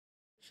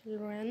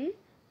Children,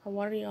 how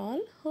are you all?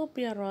 Hope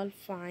you are all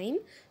fine.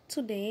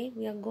 Today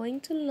we are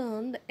going to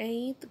learn the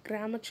 8th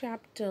grammar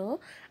chapter,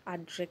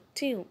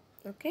 adjective.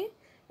 Okay,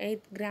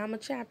 8th grammar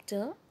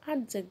chapter,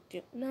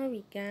 adjective. Now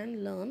we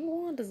can learn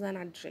what is an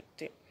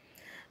adjective.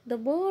 The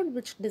word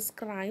which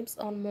describes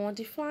or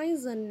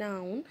modifies a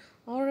noun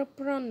or a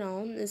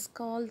pronoun is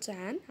called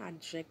an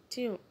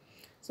adjective.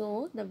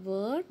 So, the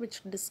word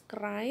which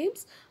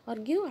describes or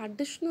give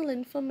additional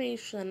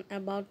information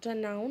about a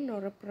noun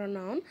or a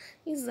pronoun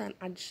is an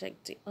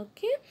adjective.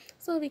 Okay,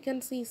 so we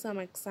can see some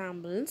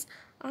examples.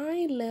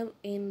 I live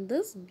in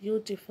this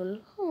beautiful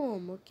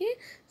home. Okay,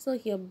 so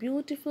here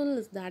beautiful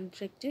is the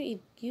adjective.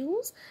 It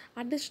gives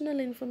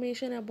additional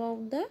information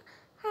about the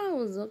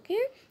house.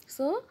 Okay,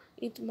 so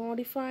it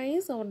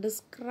modifies or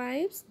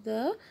describes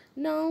the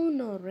noun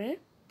or a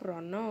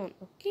pronoun.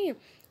 Okay,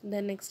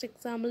 the next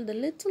example, the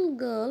little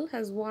girl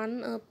has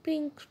worn a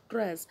pink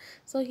dress.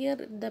 So here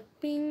the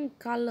pink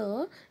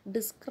color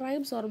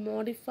describes or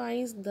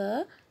modifies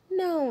the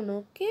noun.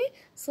 Okay,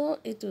 so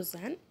it is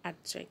an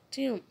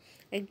adjective.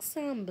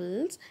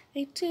 Examples,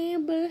 a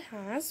table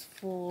has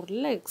 4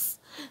 legs.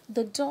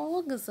 The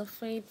dog is a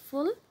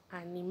faithful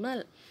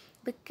animal.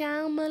 The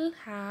camel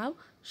have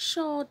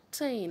short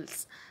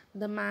tails.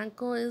 The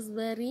mango is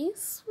very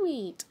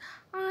sweet.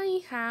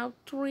 I have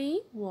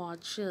 3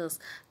 watches.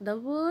 The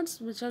words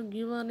which are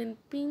given in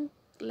pink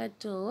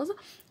letters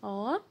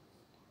are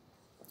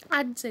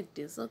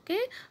adjectives.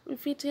 Okay,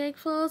 if we take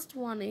first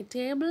one, a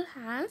table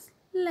has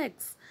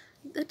legs,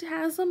 that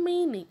has a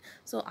meaning.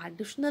 So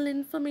additional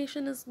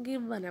information is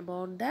given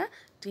about the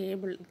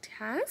table. It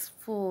has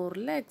 4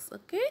 legs.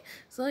 Okay,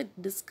 so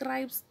it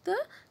describes the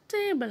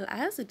table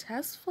as it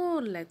has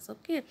 4 legs.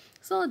 Okay,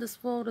 so this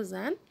 4 is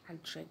an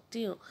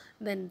adjective.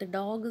 Then the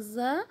dog is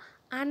a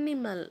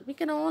animal, we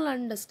can all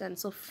understand.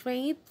 So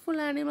faithful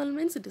animal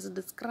means it is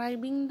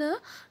describing the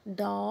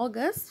dog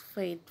as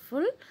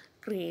faithful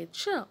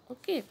creature.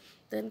 Okay,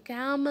 then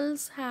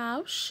camels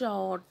have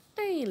short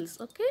tails.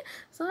 Okay,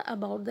 so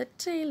about the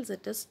tails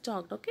it is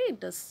talked. Okay,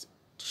 it is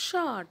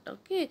short.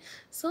 Okay,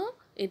 so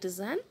it is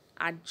an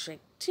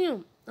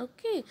adjective.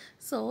 Okay,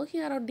 so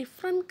here are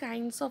different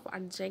kinds of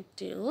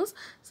adjectives.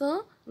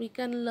 So we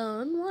can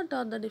learn what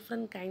are the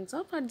different kinds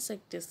of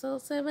adjectives. So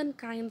 7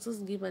 kinds is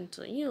given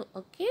to you.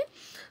 Okay,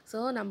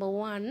 so number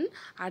 1,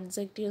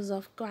 adjectives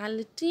of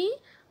quality,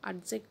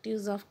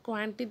 adjectives of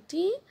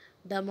quantity,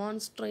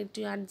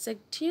 demonstrative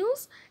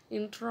adjectives,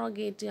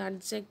 interrogative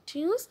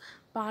adjectives,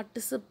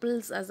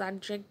 participles as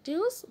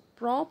adjectives,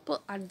 proper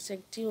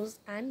adjectives,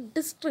 and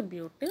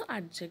distributive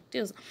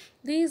adjectives.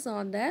 These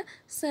are the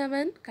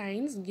 7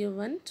 kinds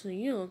given to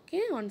you.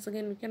 Okay, once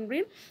again we can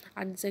read: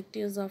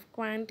 adjectives of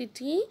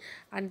quantity,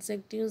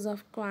 adjectives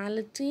of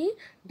quality,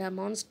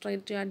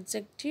 demonstrative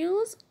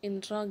adjectives,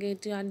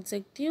 interrogative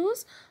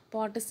adjectives,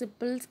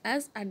 participles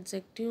as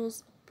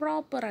adjectives,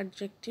 proper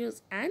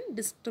adjectives, and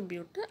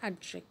distributive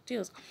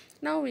adjectives.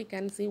 Now we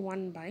can see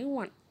one by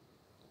one.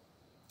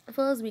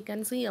 First we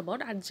can see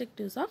about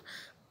adjectives of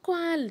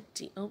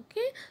quality.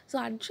 Okay, so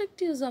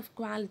adjectives of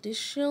quality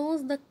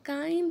shows the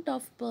kind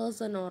of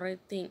person or a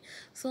thing.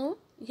 So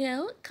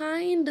here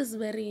kind is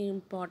very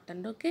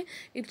important. Okay,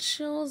 it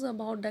shows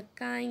about the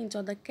kind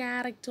or the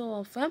character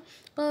of a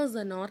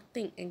person or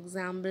thing.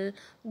 Example,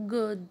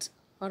 good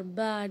or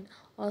bad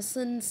or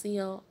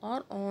sincere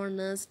or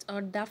honest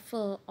or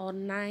dapper or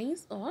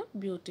nice or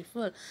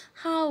beautiful.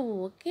 How?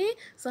 Okay,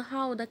 so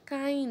how the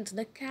kind,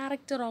 the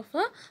character of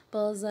a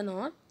person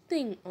or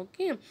thing.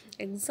 Okay,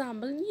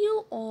 example,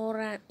 you are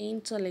an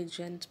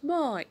intelligent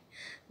boy.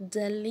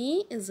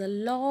 Delhi is a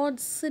large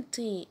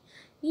city.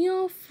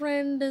 Your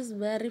friend is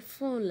very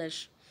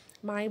foolish.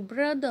 My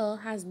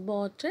brother has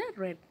bought a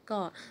red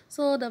car.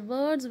 So the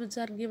words which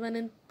are given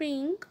in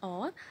pink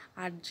are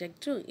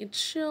adjective. It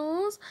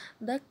shows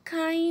the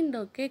kind.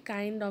 Okay,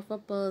 kind of a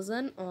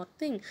person or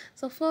thing.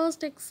 So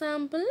first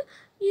example,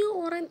 you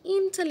are an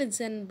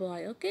intelligent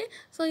boy. Okay,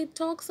 so it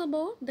talks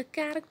about the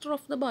character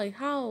of the boy.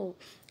 How?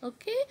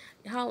 Okay,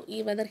 how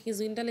whether he is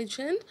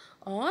intelligent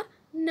or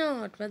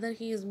not, whether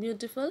he is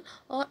beautiful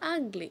or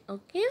ugly.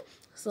 Okay,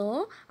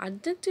 so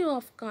adjective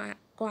of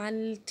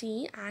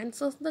quality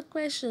answers the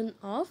question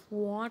of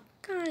what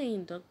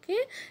kind. Okay,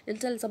 it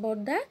tells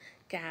about the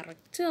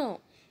character.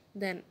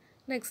 Then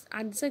next,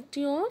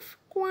 adjective of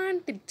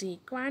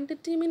quantity.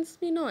 Quantity means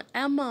we know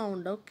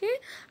amount. Okay,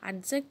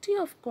 adjective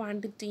of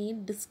quantity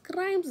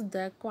describes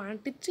the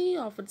quantity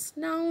of its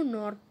noun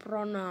or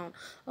pronoun.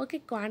 Okay,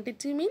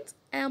 quantity means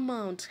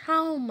amount,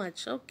 how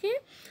much. Okay,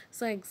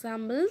 so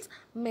examples,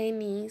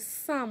 many,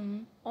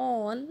 some,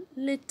 all,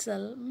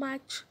 little,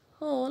 much,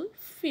 whole,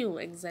 few,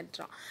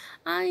 etc.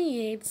 I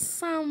ate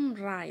some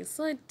rice.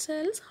 So it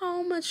tells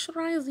how much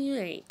rice you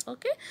ate.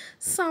 Okay,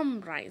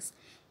 some rice.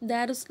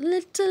 There is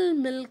little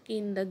milk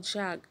in the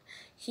jug.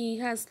 He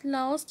has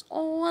lost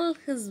all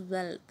his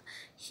wealth.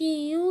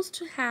 He used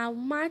to have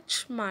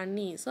much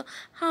money. So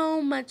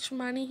how much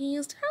money he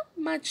used to have?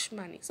 Much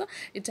money. So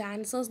it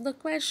answers the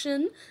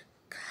question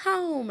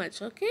how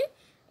much. Okay,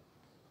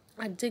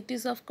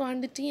 Adjectives of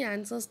quantity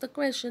answers the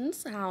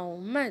questions how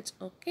much.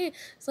 Okay,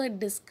 so it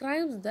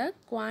describes the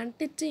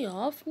quantity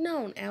of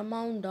noun,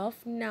 amount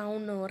of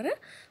noun or a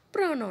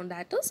pronoun,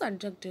 that is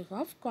adjective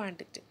of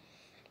quantity.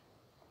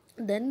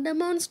 Then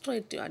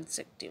demonstrative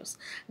adjectives.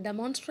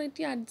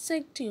 Demonstrative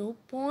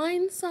adjective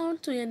points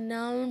out to a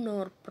noun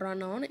or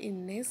pronoun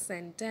in a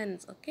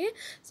sentence. Okay,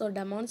 so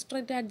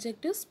demonstrative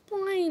adjectives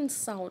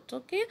points out.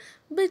 Okay,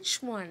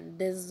 which one,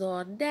 this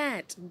or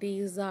that,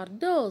 these or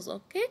those.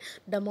 Okay,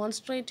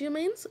 demonstrative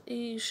means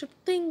you should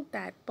think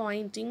that,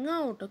 pointing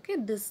out. Okay,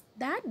 this,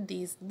 that,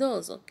 these,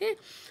 those. Okay,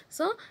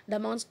 so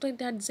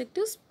demonstrative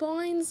adjectives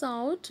points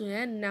out to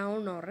a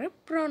noun or a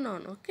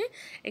pronoun. Okay,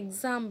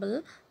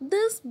 example,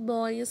 this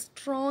boy is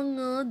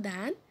stronger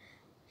than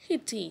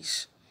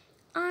Hitish.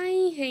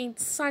 I hate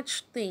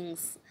such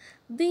things.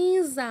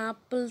 These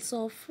apples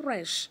are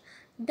fresh.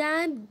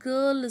 That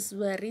girl is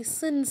very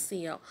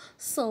sincere.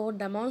 So,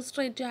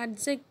 demonstrative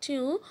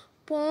adjective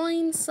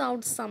points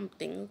out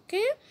something.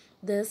 Okay,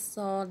 this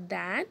or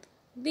that,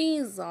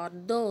 these or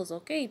those.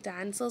 Okay, it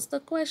answers the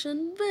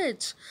question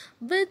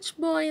which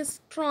boy is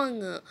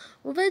stronger,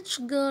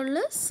 which girl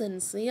is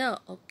sincere.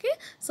 Okay,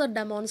 so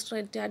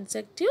demonstrative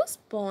adjectives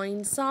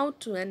points out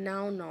to a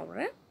noun or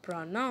a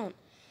pronoun.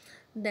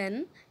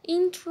 Then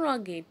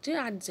interrogative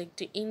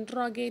adjective.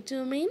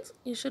 Interrogative means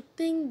you should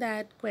think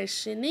that,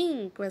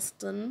 questioning,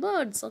 question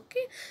words.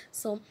 Okay,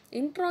 so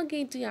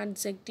interrogative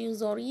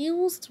adjectives are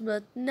used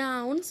with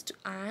nouns to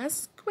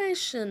ask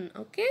question.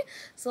 Okay,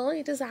 so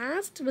it is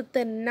asked with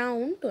a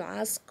noun to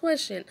ask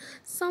question.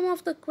 Some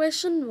of the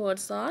question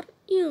words are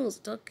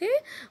used. Okay,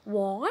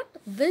 what,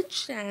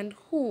 which and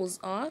whose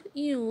are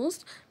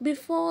used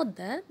before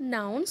the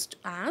nouns to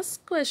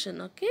ask question.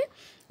 Okay,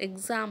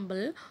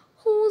 example,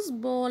 whose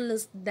ball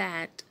is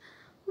that?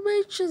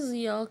 Which is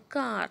your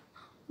car?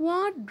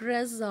 What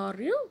dress are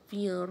you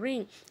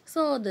wearing?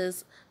 So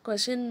this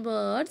question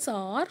words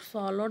are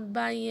followed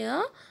by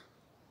a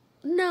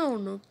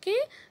noun. Okay,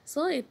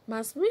 so it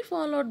must be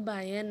followed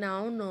by a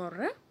noun or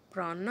a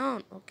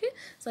pronoun. Okay,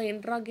 so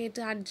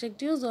interrogative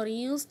adjectives are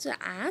used to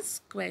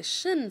ask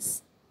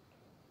questions.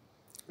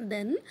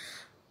 Then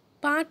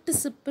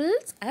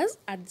participles as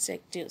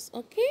adjectives.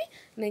 Okay,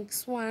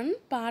 next one,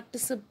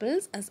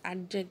 participles as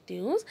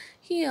adjectives.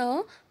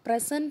 Here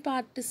present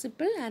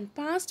participle and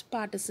past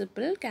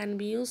participle can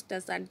be used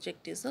as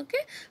adjectives.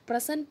 Okay,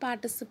 present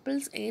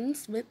participles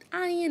ends with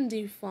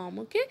ing form.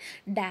 Okay,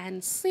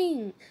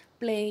 dancing,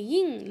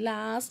 playing,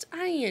 last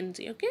ing.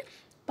 Okay,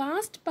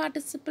 past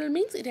participle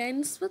means it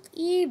ends with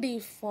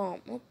ed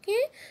form.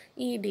 Okay,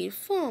 ed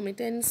form,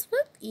 it ends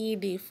with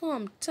ed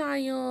form.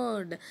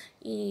 Tired,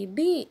 ed.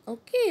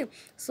 Okay,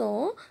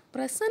 so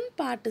present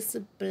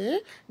participle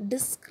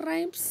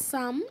describes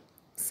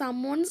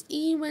someone's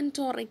event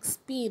or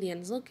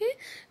experience. Okay,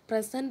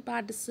 present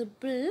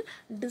participle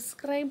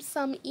describes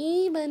some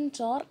event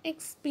or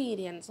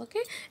experience.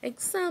 Okay,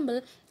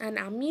 example, an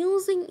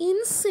amusing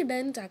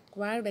incident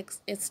occurred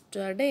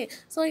yesterday.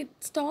 So it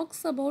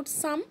talks about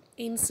some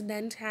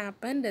incident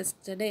happened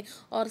yesterday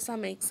or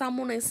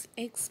someone's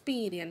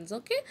experience.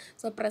 Okay,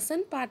 so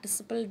present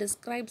participle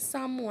describes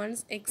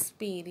someone's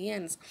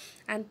experience,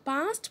 and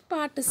past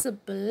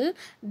participle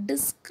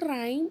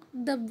describe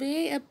the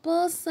way a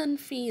person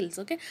feels.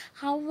 Okay,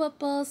 how a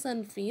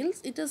person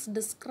feels, it is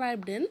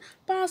described in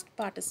past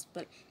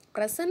participle.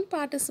 Present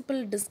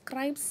participle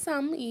describes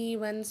some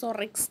events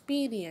or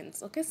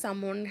experience. Okay,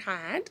 someone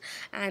had,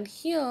 and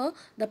here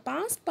the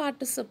past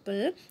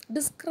participle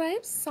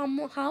describes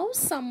how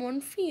someone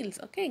feels.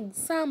 Okay,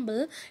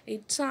 example, a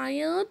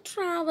tired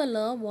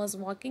traveler was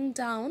walking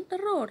down the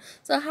road.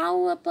 So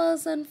how a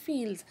person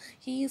feels,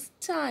 he is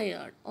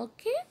tired.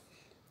 Okay,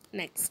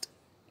 next,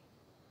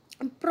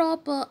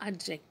 proper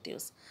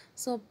adjectives.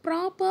 So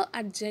proper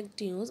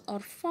adjectives are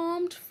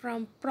formed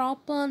from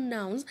proper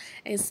nouns,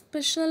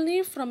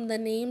 especially from the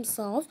names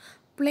of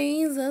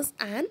places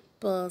and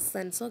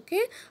persons.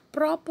 Okay,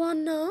 proper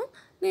noun,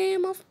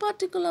 name of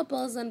particular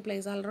person,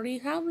 place, already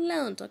have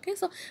learned. Okay,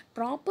 so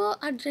proper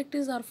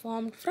adjectives are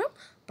formed from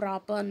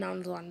proper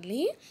nouns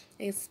only,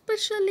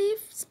 especially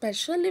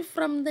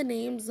from the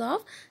names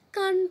of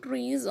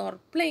countries or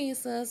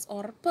places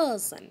or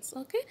persons.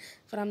 Okay,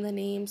 from the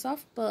names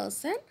of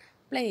person,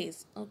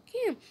 place.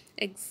 Okay,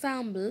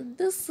 example,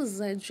 this is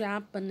a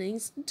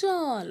Japanese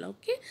doll.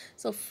 Okay,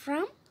 so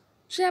from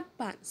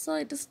Japan, so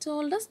it is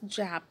told as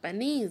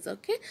Japanese.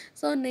 Okay,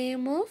 so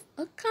name of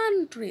a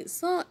country,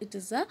 so it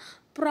is a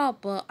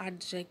proper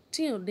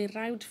adjective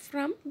derived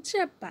from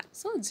Japan,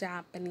 so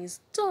Japanese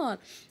doll.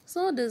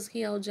 So this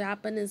here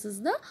Japanese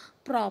is the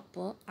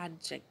proper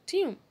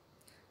adjective.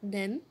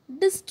 Then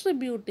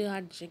distributive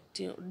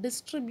adjective.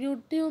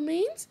 Distributive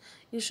means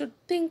you should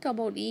think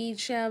about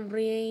each,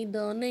 every,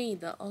 either,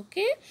 neither.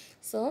 Okay,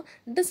 so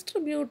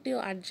distributive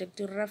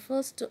adjective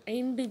refers to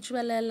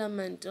individual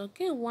element.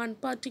 Okay, one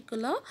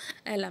particular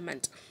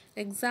element.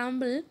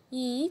 Example,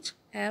 each,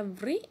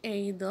 every,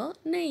 either,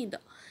 neither.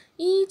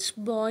 Each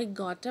boy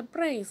got a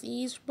prize.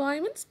 Each boy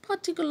means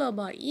particular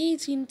boy.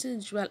 Each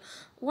individual,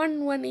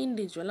 one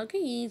individual. Okay,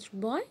 each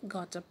boy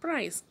got a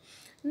prize.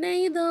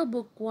 Neither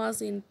book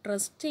was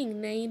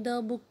interesting.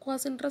 Neither book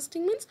was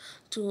interesting means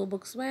two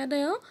books were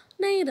there.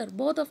 Neither.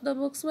 Both of the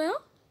books were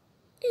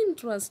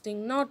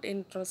interesting, not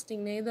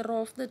interesting. Neither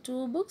of the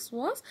two books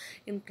was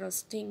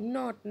interesting.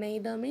 Not,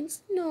 neither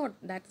means not.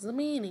 That's the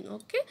meaning.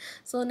 Okay.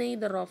 So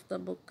neither of the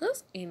book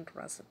is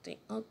interesting.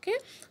 Okay.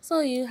 So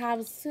you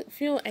have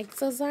few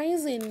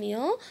exercise in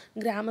your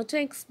grammar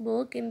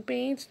textbook in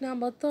page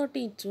number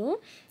 32.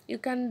 You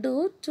can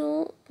do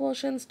two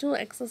portions, two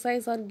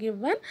exercise are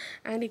given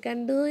and you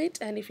can do it,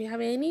 and if you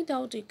have any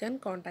doubt you can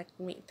contact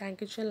me.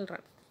 Thank you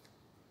children.